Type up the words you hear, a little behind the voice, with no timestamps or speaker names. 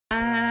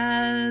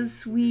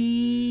as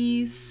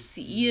we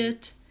see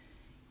it,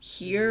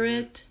 hear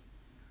it,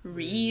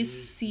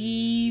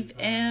 receive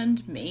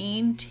and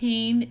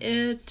maintain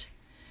it.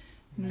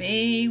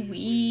 May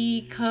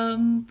we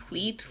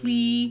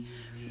completely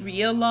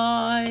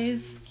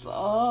realize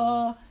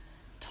the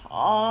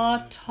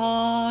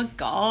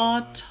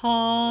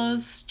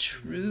Tathagata's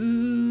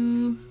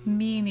true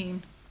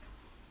meaning.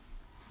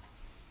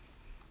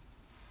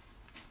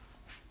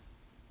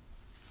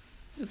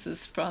 This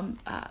is from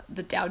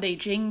the Tao Te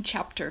Ching,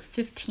 chapter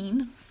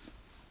 15.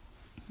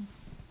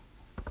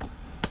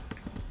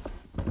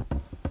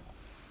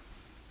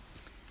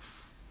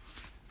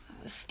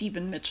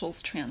 Stephen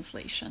Mitchell's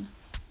translation.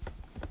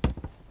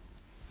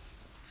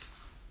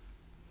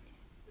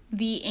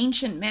 The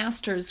ancient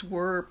masters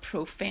were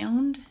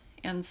profound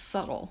and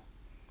subtle.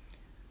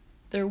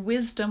 Their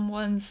wisdom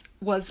was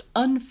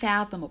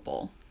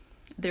unfathomable.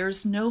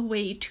 There's no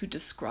way to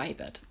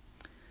describe it.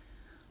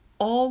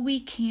 All we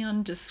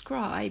can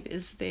describe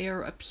is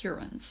their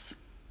appearance.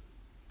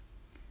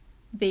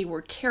 They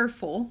were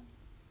careful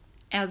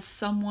as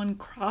someone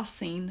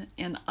crossing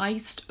an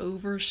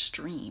iced-over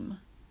stream,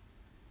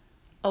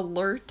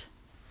 alert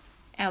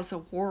as a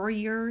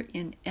warrior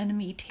in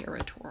enemy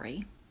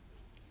territory,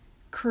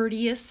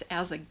 courteous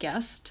as a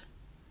guest,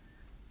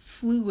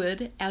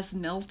 fluid as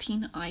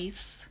melting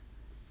ice,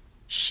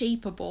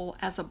 shapeable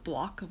as a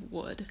block of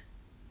wood,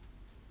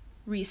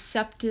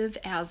 receptive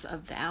as a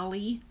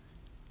valley,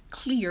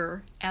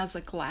 clear as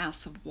a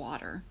glass of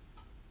water.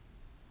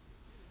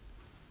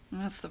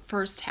 And that's the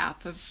first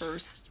half of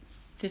verse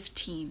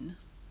 15.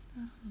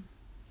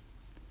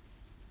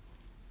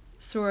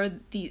 So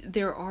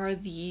there are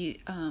the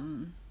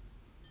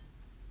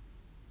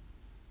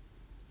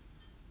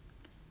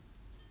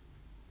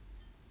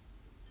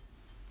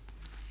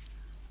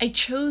I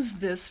chose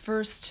this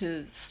verse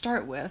to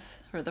start with,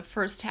 or the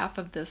first half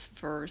of this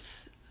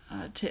verse,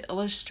 to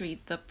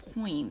illustrate the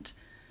point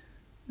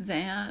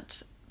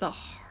that the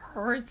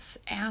heart's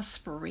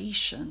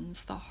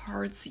aspirations, the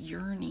heart's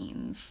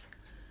yearnings,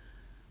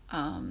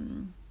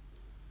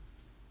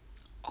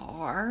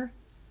 are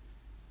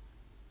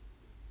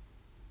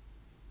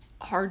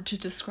hard to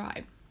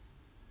describe.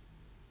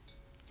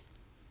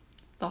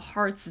 The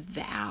heart's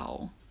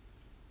vow.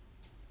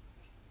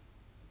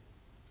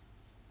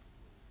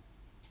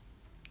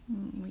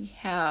 We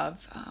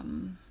have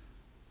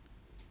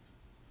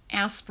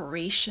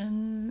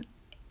aspiration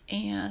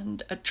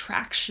and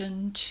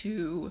attraction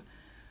to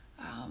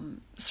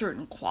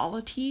certain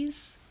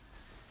qualities.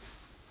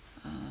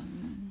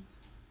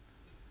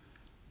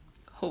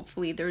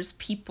 Hopefully there's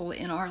people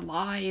in our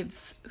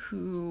lives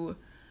who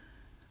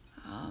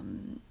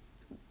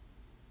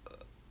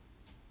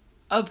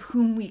of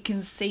whom we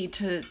can say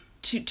to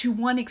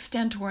one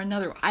extent or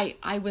another,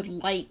 I would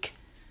like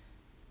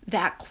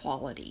that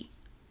quality.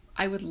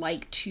 I would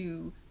like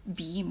to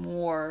be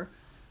more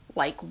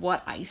like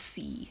what I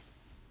see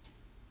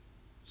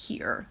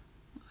here.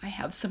 I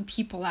have some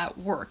people at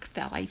work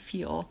that I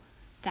feel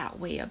that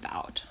way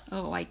about.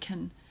 Oh, I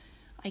can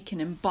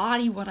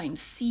embody what I'm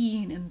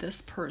seeing in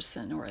this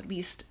person, or at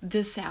least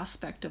this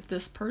aspect of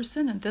this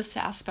person and this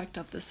aspect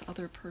of this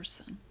other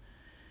person.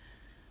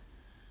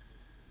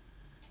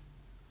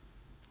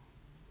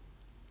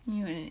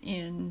 You know,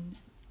 in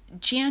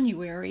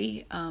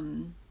January,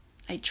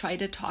 I try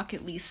to talk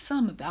at least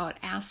some about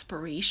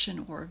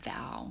aspiration or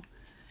vow.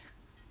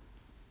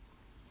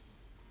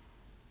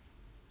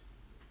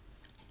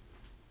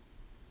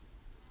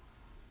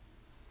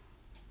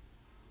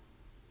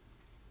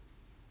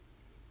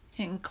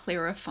 And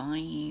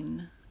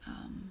clarifying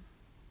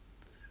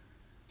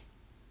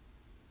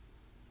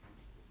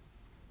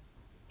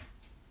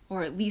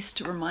or at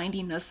least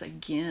reminding us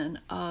again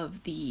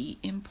of the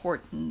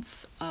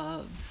importance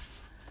of,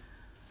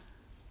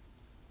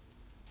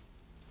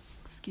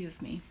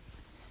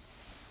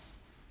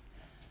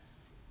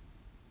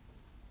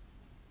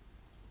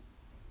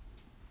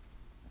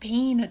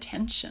 paying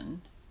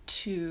attention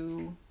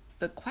to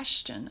the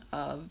question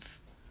of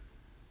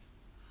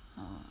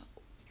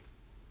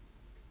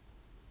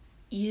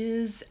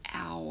is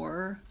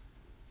our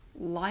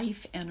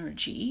life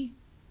energy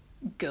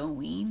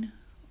going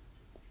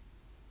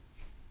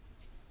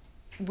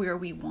where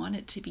we want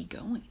it to be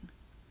going?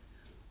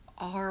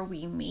 Are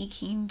we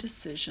making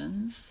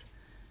decisions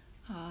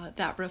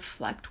that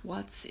reflect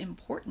what's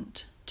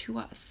important to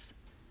us?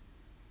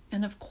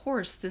 And of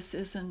course, this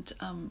isn't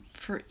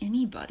for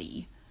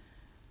anybody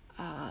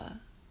a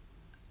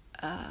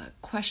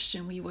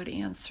question we would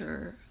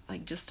answer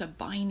like just a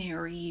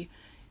binary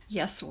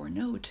yes or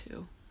no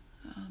to.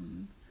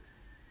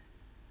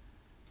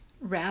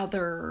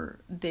 Rather,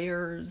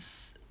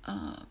 there's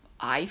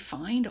I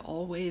find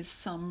always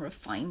some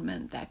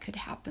refinement that could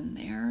happen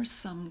there,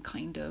 some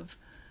kind of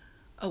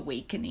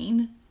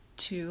awakening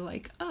to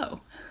like,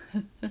 oh,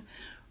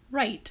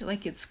 right,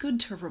 like it's good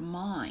to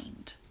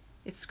remind.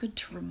 It's good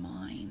to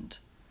remind.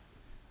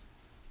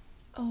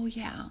 Oh,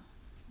 yeah.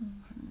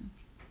 Mm-hmm.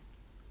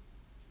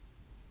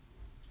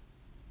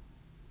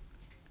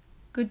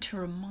 Good to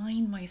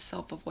remind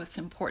myself of what's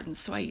important.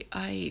 So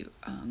I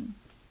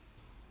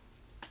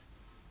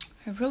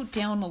I wrote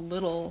down a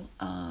little,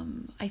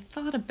 I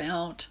thought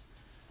about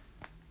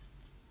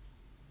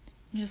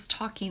just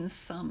talking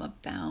some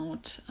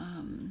about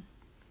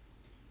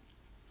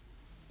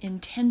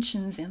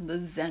intentions in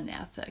the Zen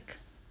ethic.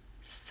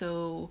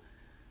 So,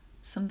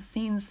 some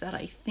things that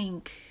I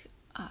think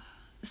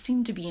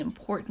seem to be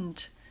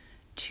important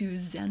to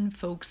Zen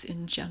folks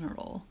in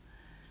general.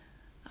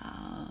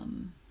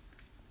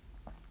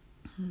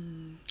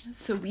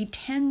 So, we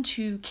tend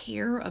to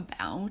care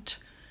about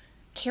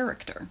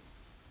character,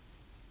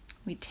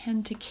 we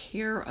tend to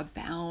care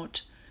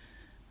about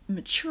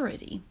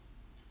maturity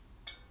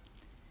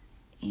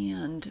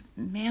and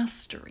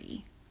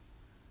mastery.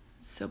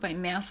 So by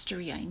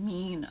mastery, I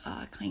mean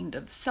a kind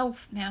of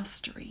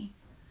self-mastery,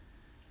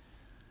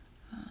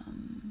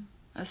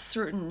 a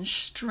certain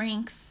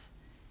strength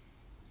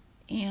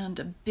and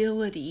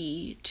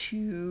ability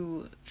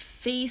to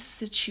face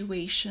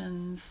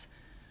situations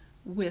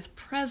with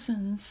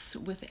presence,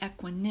 with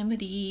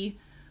equanimity,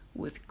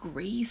 with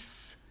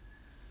grace,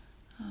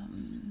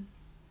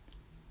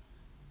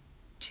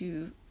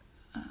 to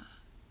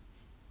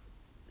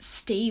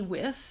stay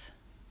with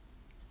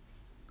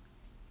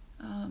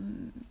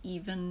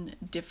even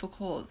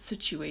difficult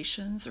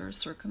situations or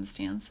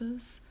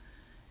circumstances,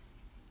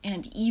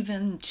 and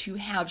even to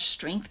have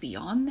strength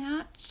beyond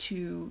that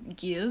to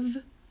give.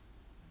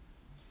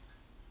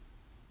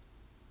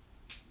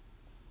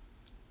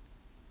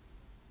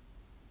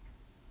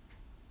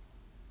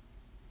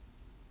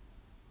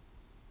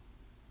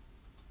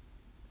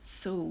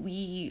 So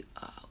we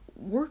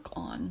work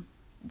on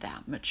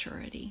that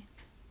maturity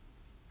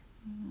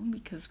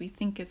because we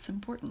think it's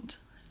important.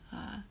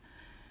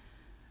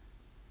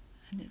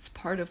 And it's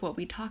part of what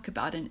we talk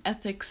about, and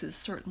ethics is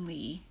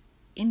certainly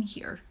in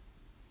here,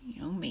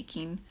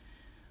 making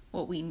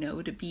what we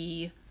know to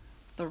be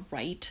the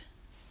right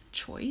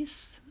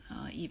choice,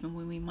 even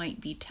when we might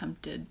be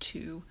tempted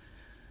to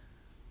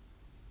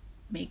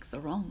make the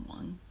wrong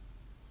one.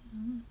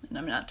 And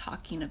I'm not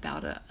talking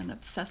about an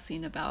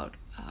obsessing about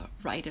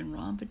right and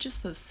wrong, but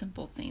just those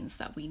simple things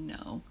that we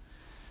know.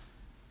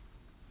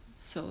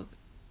 So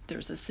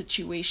there's a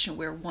situation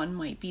where one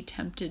might be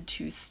tempted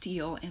to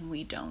steal and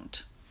we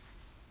don't,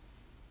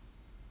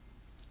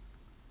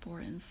 for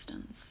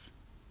instance.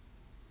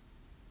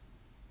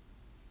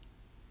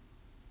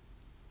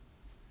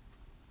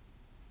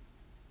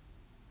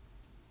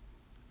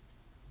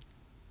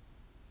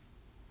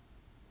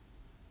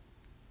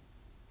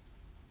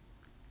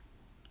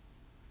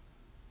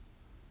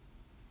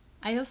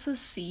 I also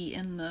see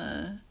in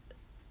the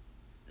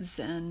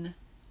Zen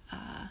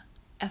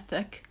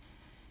ethic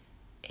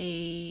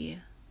a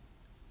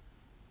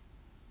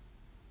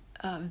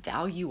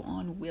value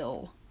on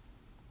will.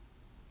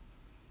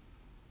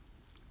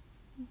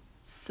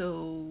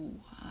 So,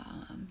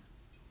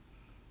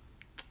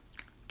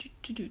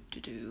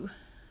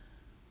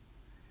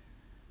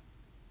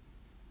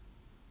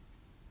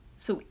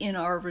 So in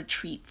our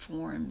retreat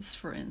forms,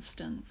 for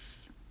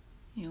instance,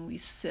 we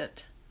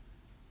sit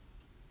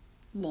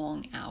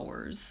long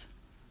hours,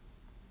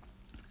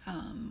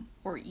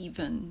 or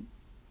even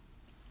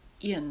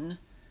in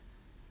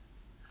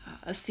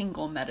a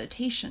single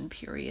meditation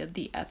period,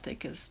 the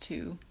ethic is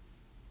to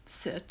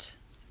sit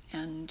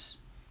and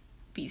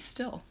be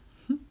still.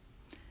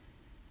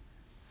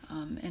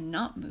 And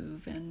not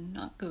move and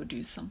not go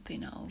do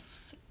something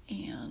else,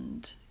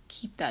 and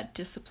keep that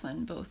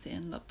discipline both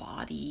in the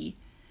body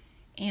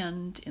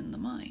and in the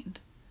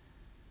mind.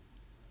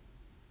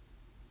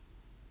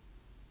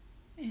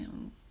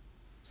 And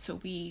so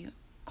we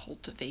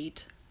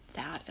cultivate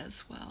that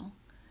as well.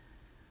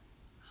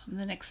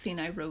 The next thing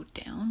I wrote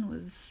down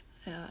was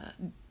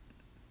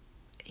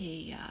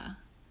a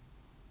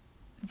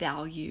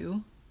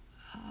value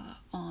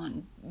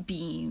on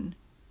being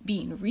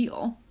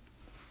real.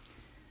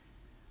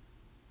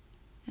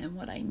 And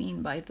what I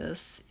mean by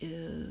this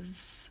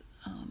is,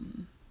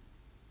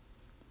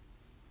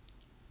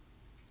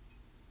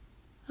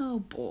 oh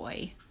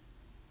boy.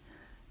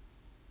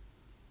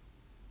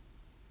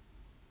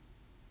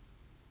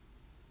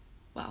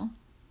 Well,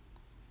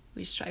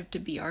 we strive to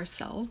be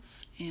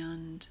ourselves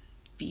and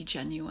be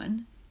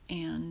genuine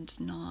and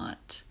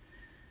not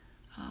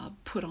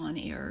put on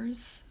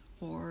airs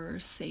or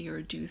say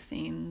or do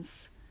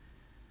things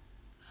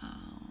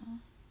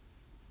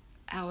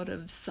out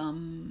of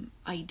some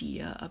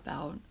idea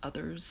about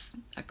others'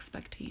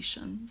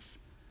 expectations.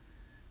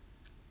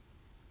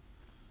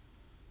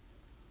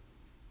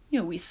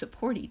 We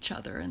support each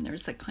other, and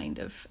there's a kind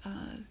of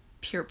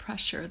peer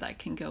pressure that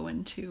can go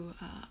into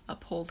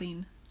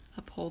upholding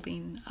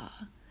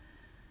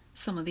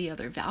some of the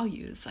other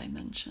values I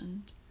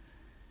mentioned.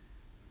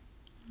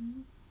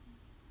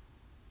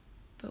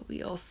 But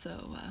we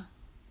also,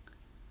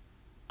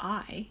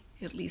 I,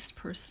 at least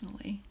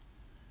personally,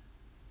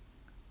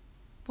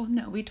 well,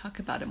 no, we talk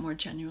about it more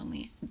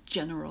generally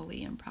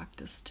in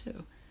practice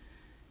too.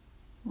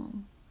 Well,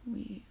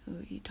 we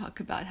talk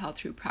about how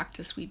through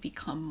practice we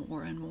become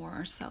more and more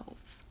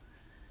ourselves.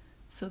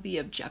 So the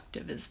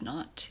objective is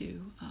not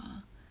to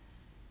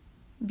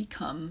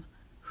become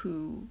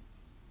who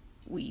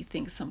we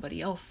think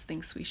somebody else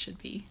thinks we should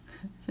be.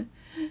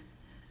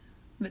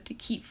 But to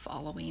keep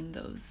following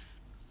those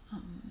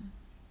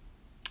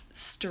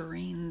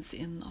stirrings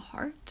in the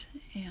heart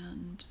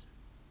and,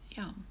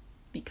 yeah,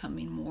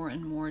 becoming more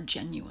and more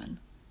genuine.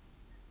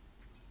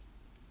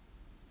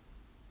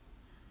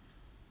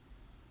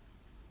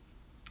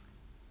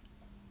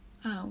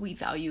 We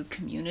value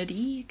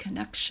community,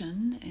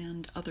 connection,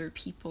 and other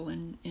people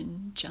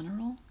in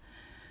general.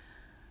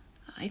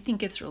 I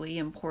think it's really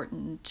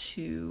important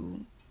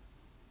to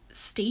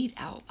state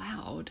out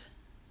loud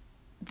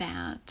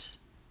that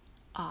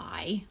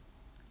I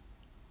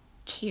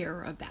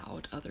care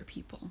about other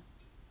people.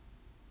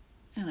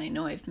 And I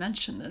know I've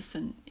mentioned this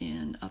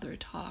in other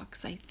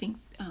talks. I think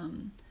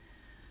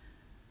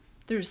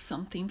there's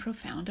something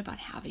profound about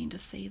having to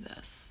say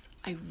this.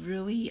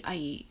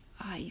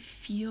 I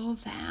feel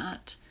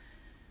that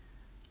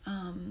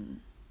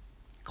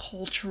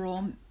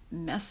cultural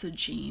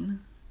messaging,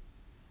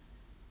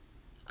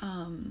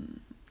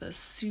 the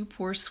soup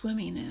we're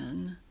swimming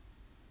in,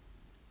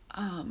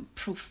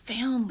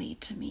 profoundly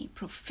to me,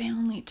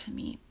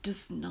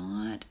 does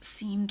not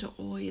seem to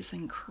always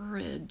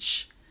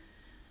encourage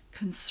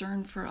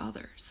concern for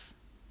others.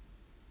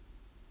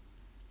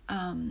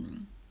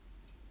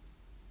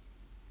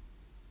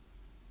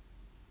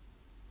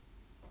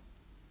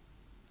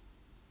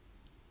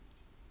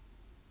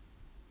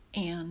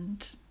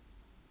 And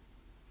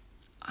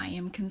I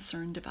am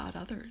concerned about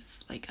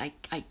others. Like,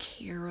 I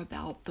care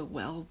about the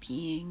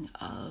well-being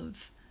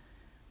of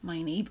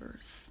my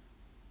neighbors.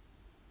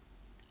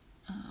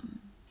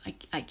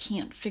 I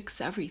can't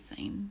fix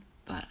everything,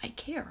 but I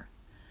care.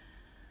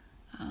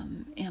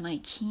 And I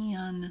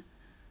can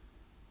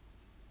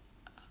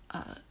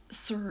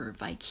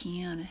serve, I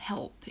can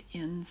help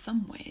in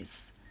some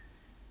ways.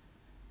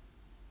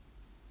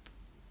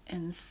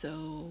 And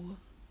so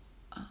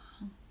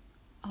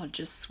I'll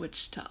just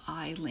switch to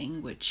I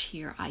language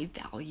here. I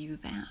value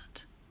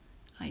that.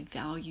 I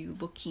value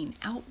looking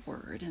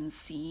outward and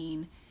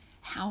seeing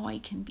how I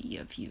can be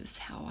of use,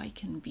 how I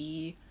can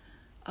be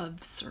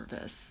of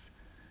service,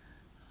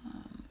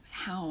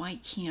 how I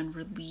can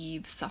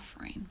relieve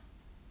suffering.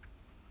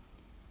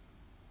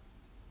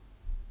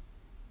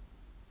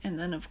 And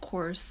then, of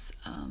course,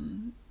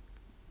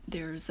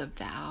 there's a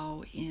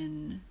vow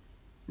in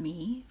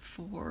me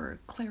for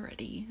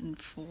clarity and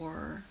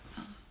for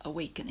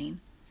awakening.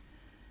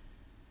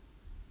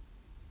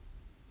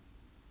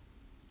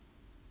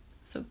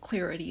 So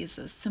clarity is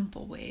a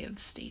simple way of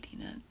stating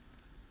it.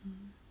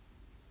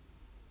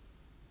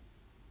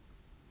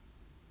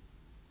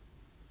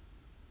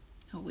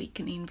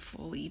 Awakening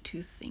fully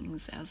to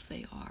things as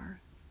they are.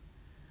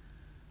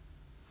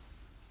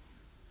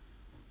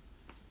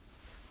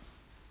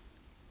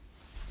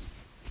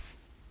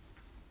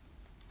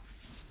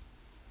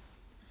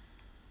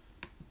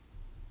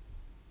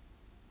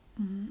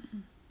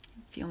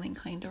 Feeling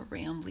kind of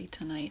rambly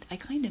tonight. I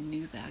kind of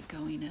knew that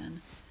going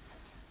in.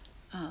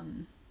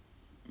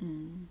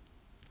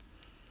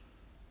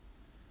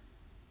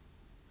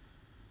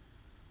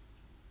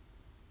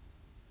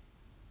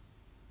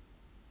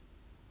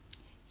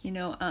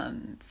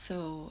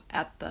 So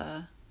at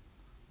the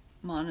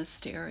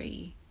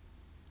monastery,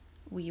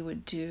 we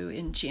would do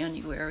in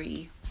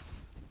January,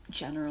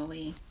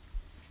 generally.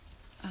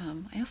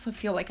 I also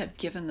feel like I've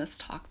given this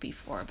talk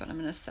before, but I'm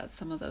going to set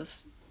some of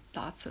those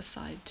thoughts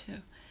aside too.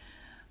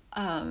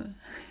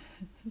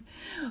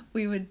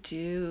 We would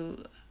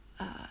do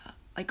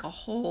like a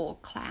whole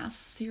class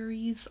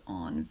series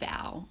on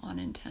vow, on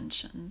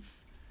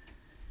intentions.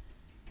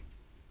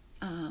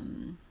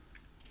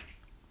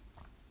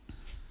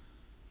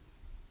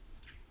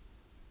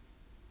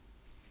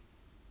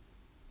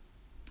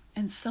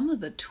 And some of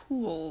the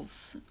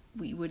tools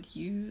we would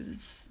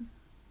use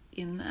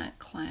in that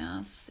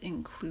class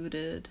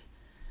included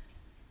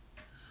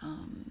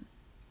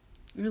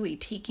really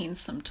taking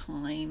some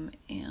time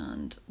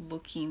and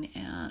looking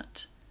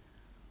at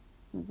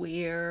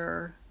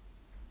where,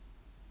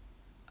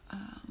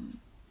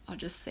 I'll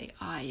just say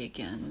I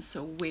again,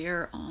 so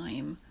where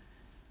I'm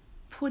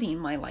putting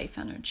my life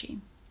energy.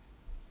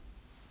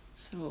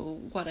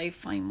 So what I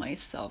find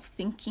myself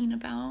thinking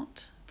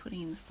about,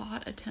 putting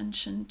thought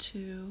attention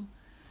to,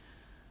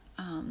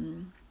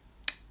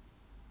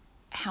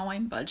 how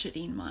I'm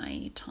budgeting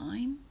my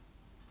time.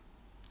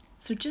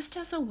 So just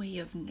as a way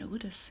of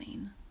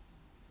noticing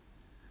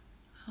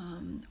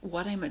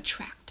what I'm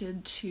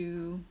attracted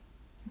to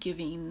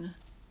giving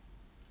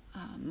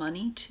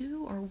money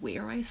to, or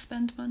where I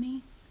spend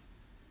money.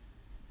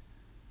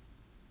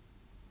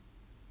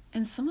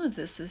 And some of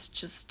this is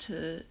just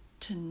to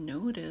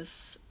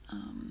notice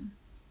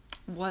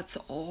what's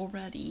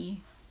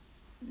already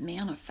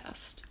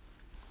manifest.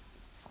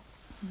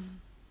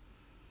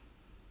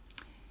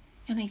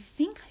 And I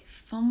think I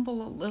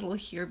fumble a little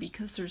here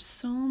because there's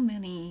so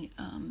many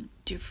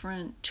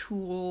different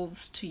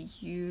tools to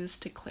use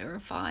to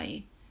clarify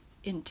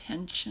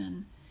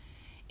intention.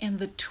 And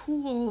the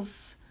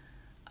tools,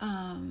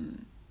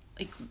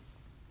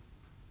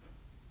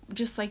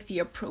 just like the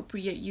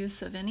appropriate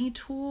use of any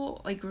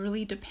tool, like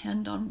really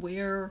depend on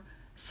where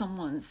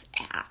someone's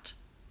at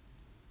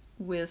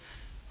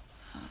with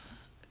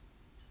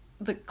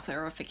the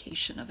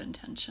clarification of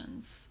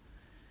intentions.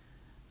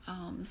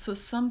 So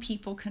some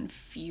people can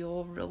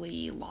feel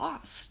really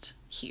lost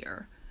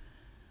here,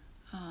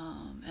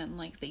 and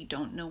like they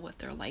don't know what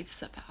their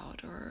life's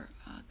about, or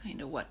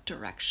kind of what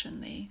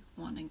direction they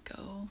want to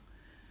go.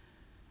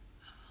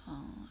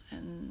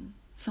 And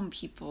some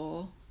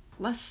people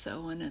less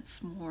so, and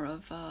it's more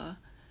of a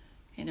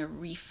kind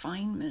of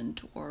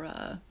refinement, or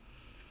a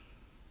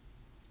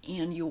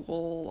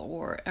annual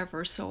or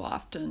ever so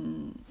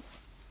often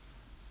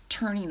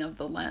turning of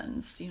the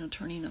lens,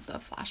 turning of the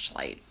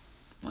flashlight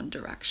one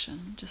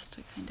direction, just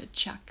to kind of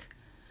check.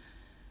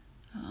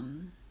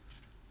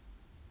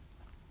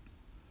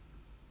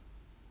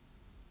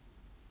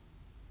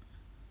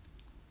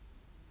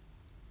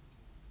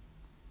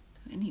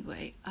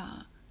 Anyway,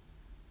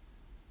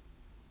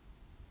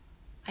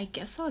 I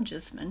guess I'll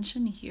just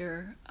mention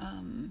here,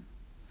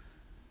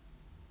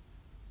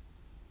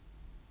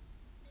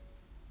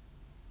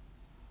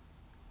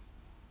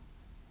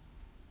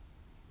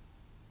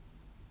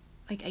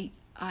 like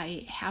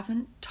I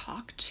haven't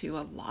talked to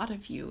a lot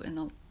of you in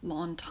a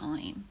long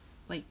time,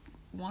 like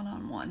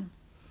one-on-one,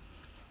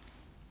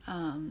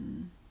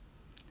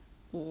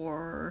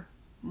 or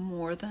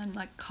more than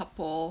a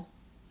couple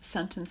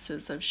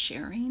sentences of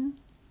sharing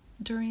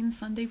during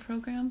Sunday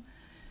program.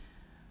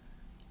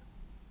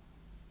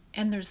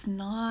 And there's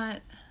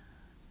not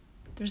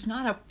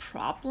a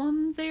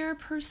problem there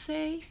per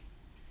se,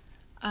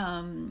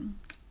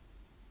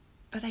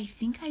 but I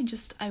think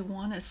I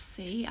want to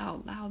say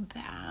out loud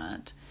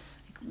that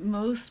like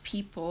most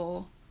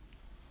people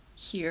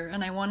here,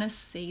 and I want to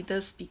say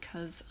this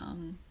because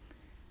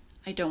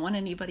I don't want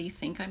anybody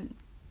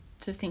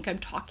to think I'm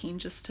talking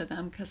just to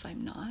them, because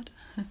I'm not.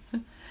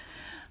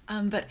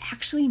 But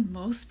actually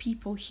most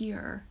people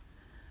here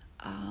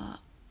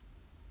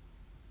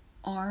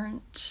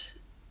aren't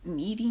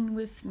meeting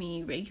with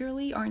me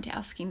regularly, aren't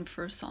asking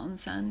for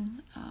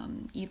Sanzen,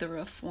 either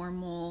a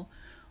formal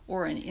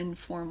or an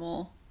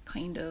informal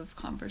kind of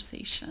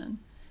conversation.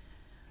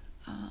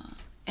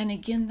 And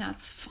again,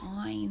 that's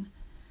fine.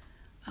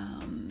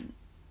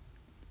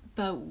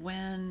 But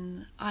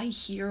when I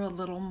hear a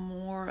little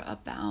more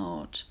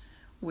about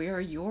where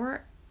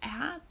you're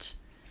at,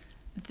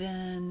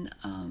 then,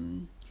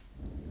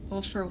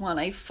 well, for one,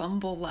 I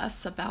fumble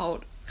less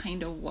about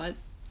kind of what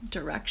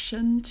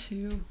direction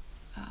to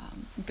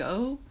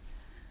go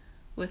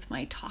with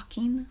my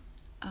talking,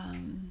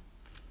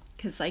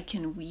 because I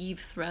can weave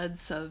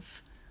threads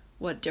of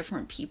what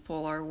different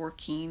people are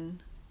working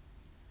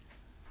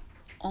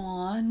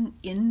on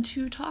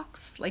into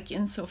talks, like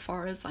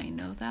insofar as I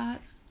know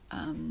that.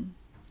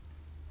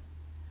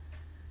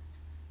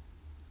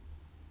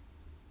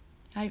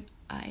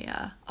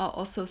 I'll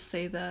also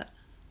say that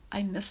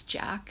I miss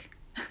Jack,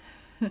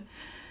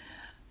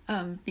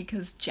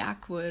 because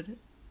Jack would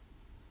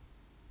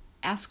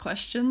ask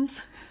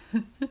questions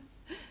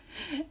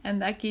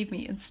and that gave me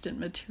instant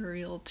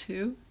material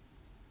too.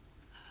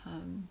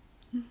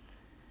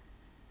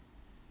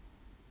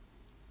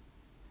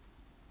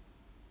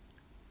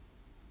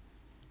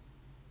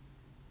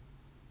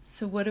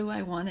 So what do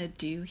I want to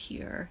do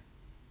here?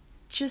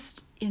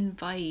 Just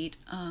invite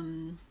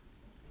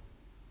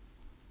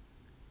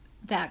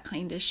that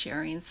kind of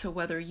sharing. So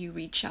whether you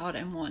reach out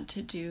and want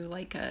to do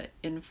like a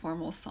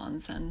informal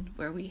sanzen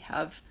where we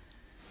have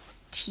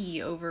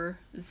tea over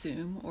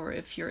Zoom, or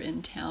if you're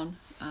in town,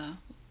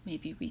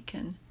 maybe we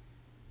can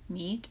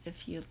meet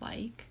if you'd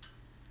like.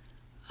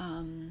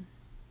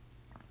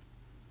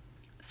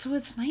 So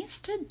it's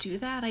nice to do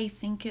that. I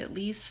think at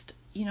least,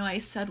 I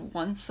said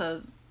once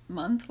a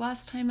month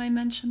last time I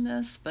mentioned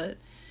this, but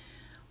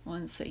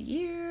once a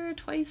year,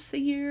 twice a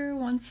year,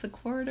 once a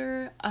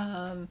quarter.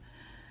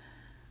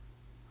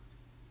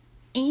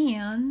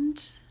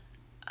 And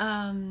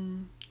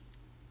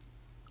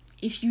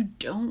if you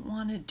don't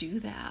want to do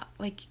that,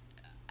 like,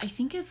 I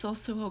think it's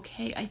also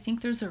okay. I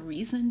think there's a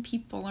reason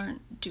people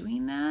aren't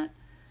doing that.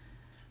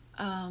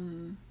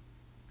 And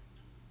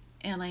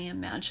I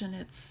imagine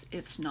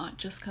it's not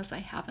just because I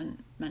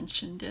haven't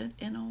mentioned it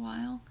in a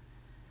while.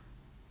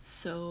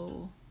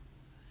 So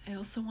I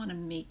also want to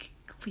make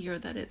clear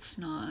that it's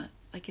not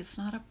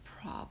a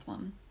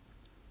problem.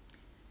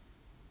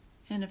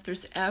 And if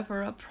there's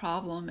ever a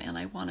problem and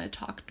I want to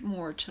talk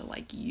more to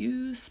like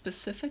you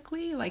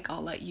specifically, like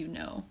I'll let you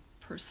know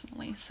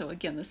personally. So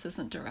again, this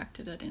isn't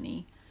directed at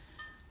any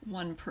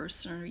one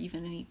person or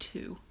even any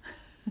two.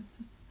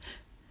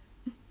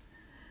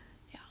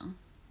 Yeah.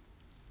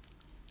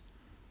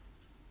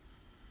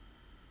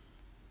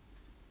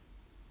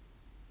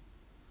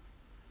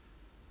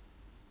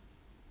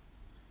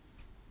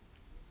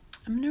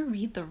 I'm going to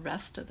read the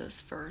rest of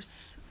this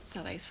verse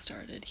that I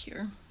started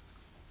here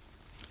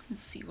and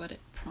see what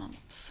it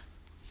prompts.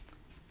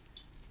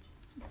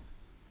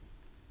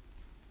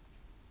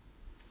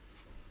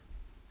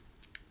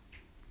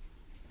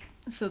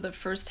 So the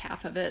first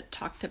half of it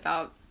talked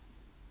about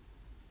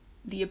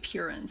the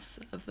appearance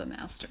of the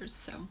masters.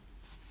 So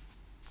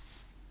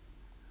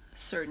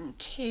certain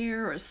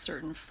care, a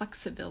certain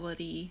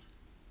flexibility,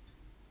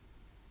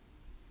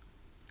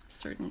 a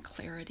certain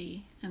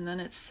clarity. And then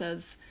it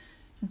says,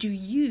 do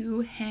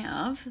you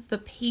have the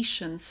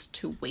patience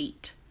to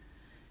wait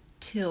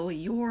till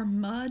your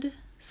mud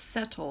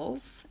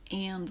settles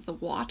and the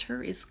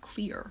water is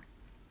clear?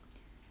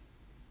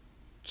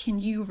 Can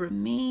you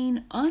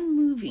remain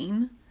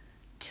unmoving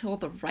till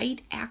the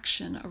right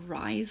action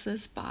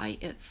arises by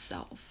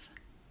itself?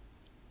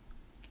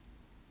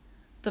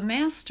 The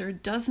master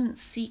doesn't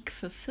seek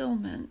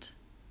fulfillment,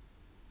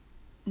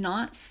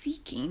 not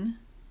seeking,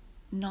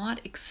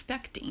 not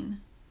expecting.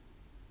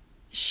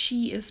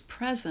 She is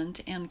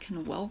present and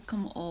can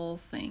welcome all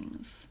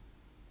things.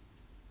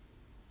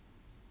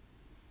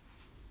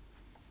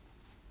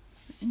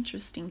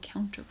 Interesting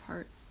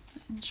counterpart.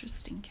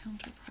 Interesting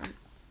counterpart.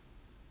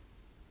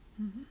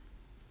 Mm-hmm.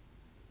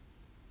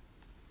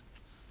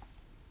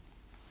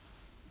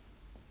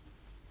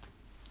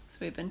 So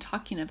we've been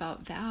talking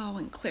about vow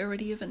and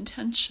clarity of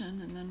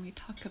intention, and then we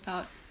talk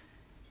about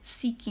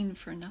seeking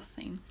for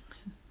nothing.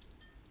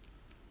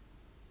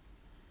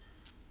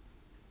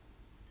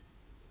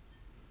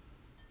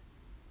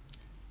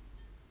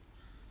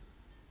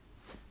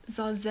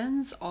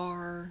 Zazen's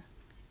our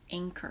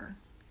anchor.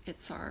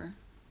 It's our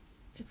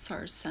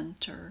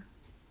center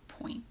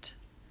point.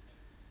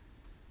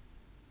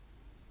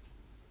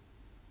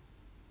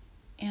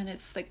 And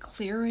it's the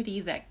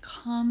clarity that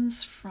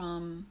comes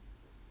from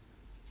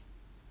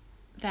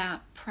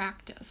that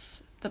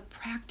practice, the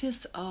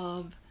practice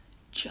of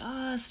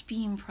just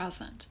being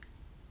present.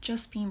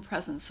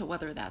 So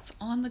whether that's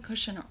on the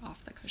cushion or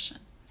off the cushion.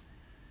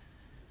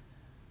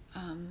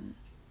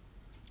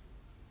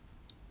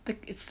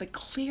 It's the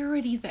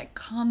clarity that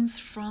comes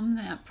from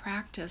that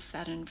practice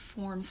that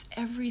informs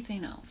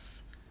everything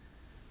else.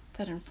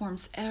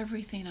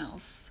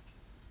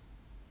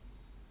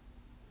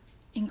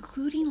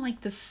 Including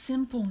like the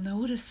simple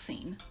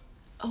noticing,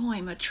 oh,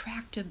 I'm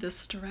attracted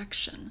this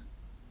direction.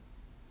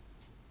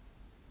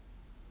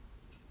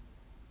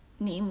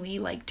 Namely,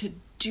 like to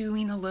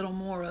doing a little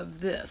more of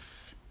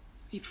this.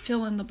 You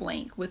fill in the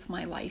blank with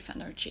my life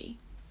energy.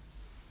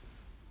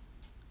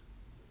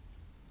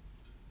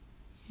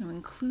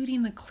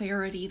 Including the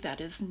clarity that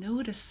is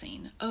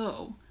noticing,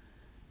 oh,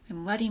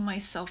 I'm letting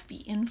myself be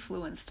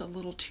influenced a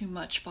little too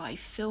much by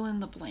fill in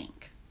the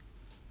blank.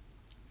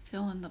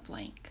 Fill in the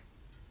blank.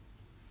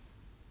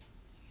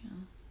 Yeah.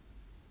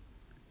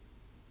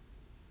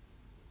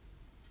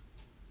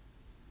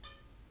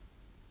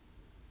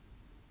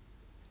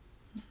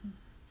 Mm-hmm.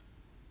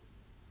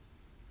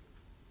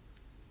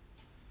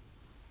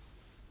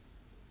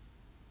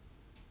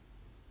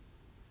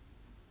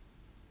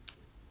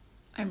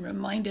 I'm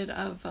reminded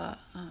of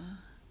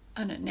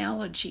an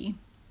analogy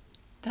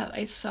that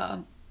I saw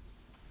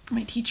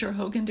my teacher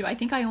Hogan do. I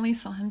think I only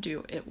saw him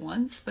do it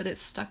once, but it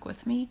stuck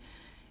with me.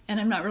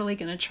 And I'm not really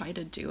going to try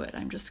to do it.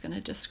 I'm just going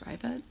to describe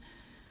it.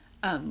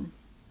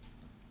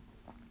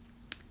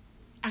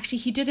 Actually,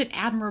 he did it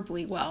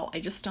admirably well.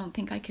 I just don't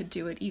think I could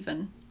do it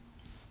even.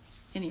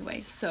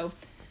 Anyway, so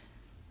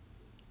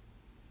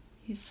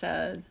he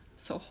said,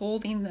 so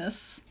holding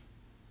this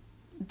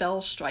bell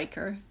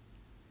striker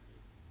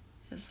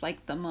is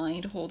like the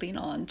mind holding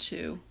on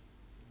to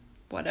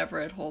whatever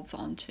it holds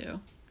on to.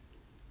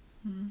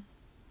 Mm-hmm.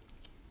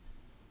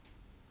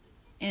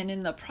 And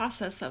in the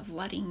process of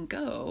letting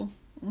go,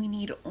 we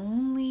need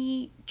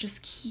only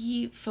just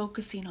keep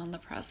focusing on the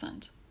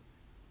present.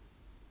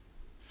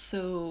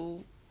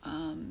 So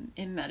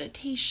in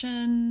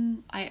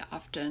meditation, I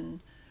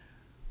often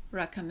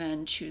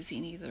recommend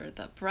choosing either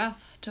the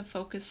breath to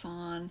focus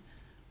on,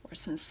 or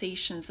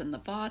sensations in the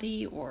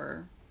body,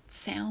 or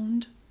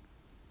sound,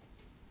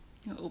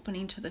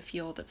 opening to the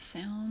field of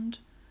sound,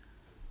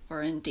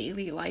 or in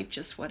daily life,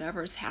 just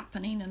whatever's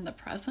happening in the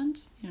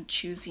present,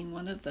 choosing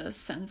one of the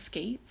sense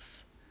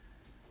gates.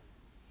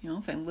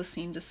 If I'm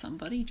listening to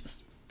somebody,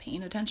 just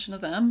paying attention to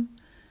them,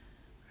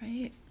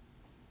 right?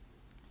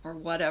 Or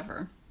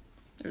whatever.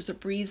 There's a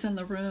breeze in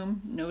the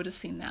room,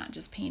 noticing that,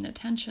 just paying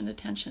attention,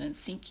 and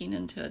sinking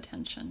into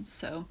attention.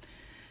 So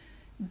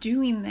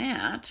doing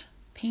that,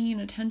 paying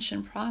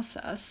attention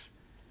process,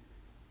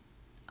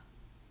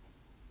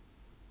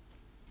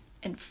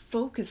 and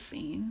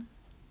focusing,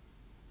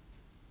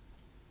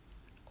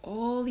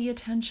 all the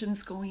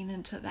attention's going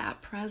into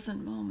that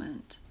present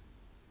moment.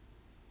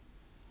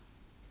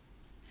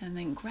 And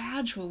then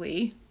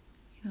gradually,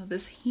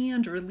 this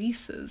hand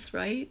releases,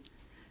 right?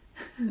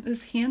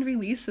 This hand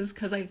releases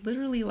because I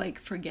literally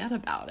forget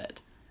about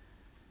it.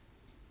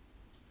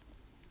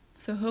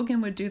 So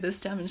Hogan would do this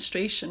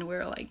demonstration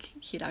where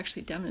he'd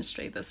actually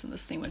demonstrate this and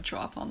this thing would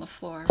drop on the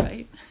floor,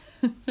 right?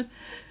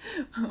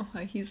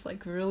 He's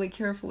really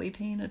carefully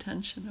paying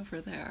attention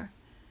over there.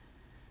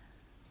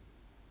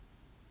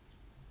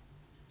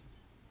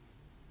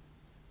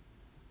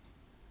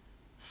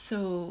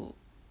 So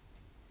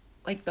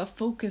the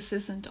focus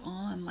isn't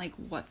on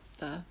what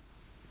the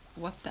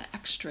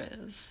extra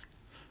is.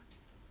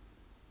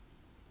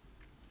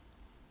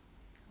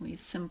 We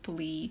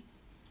simply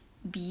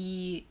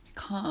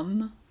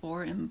become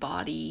or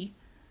embody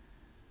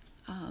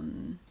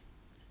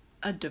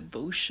a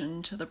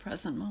devotion to the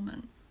present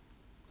moment.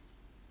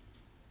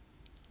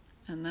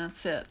 And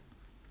that's it.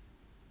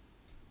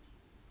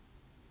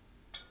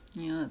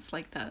 You know, it's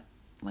like that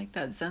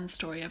Zen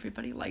story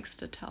everybody likes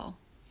to tell.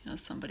 You know,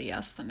 somebody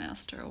asks the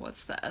master,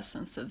 what's the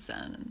essence of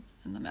Zen?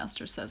 And the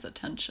master says,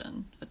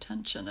 attention,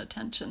 attention,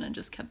 attention, and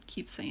just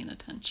keeps saying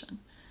attention.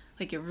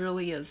 Like, it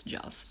really is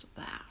just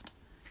that.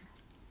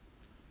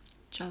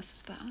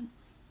 Just that.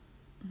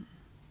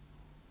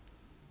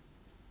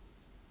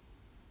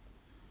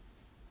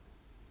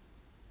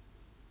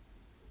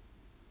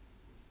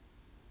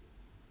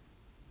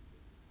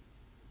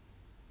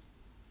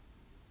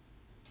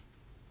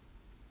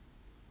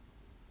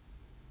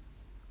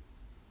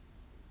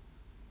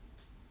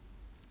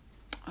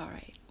 All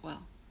right,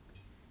 well,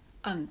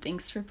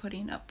 thanks for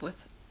putting up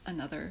with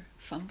another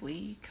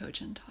fumbly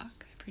Kojin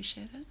talk. I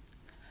appreciate it.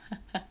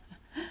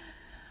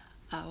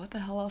 What the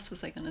hell else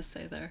was I going to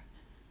say there?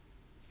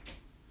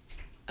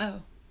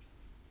 Oh,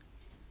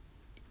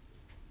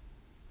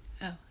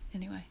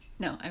 anyway.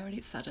 No, I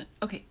already said it.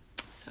 Okay,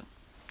 so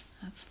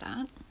that's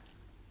that.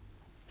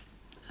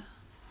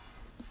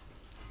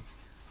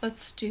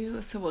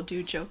 We'll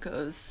do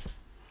Joko's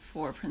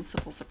 4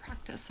 principles of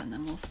practice, and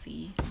then we'll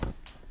see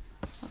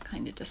what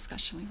kind of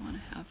discussion we want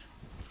to have.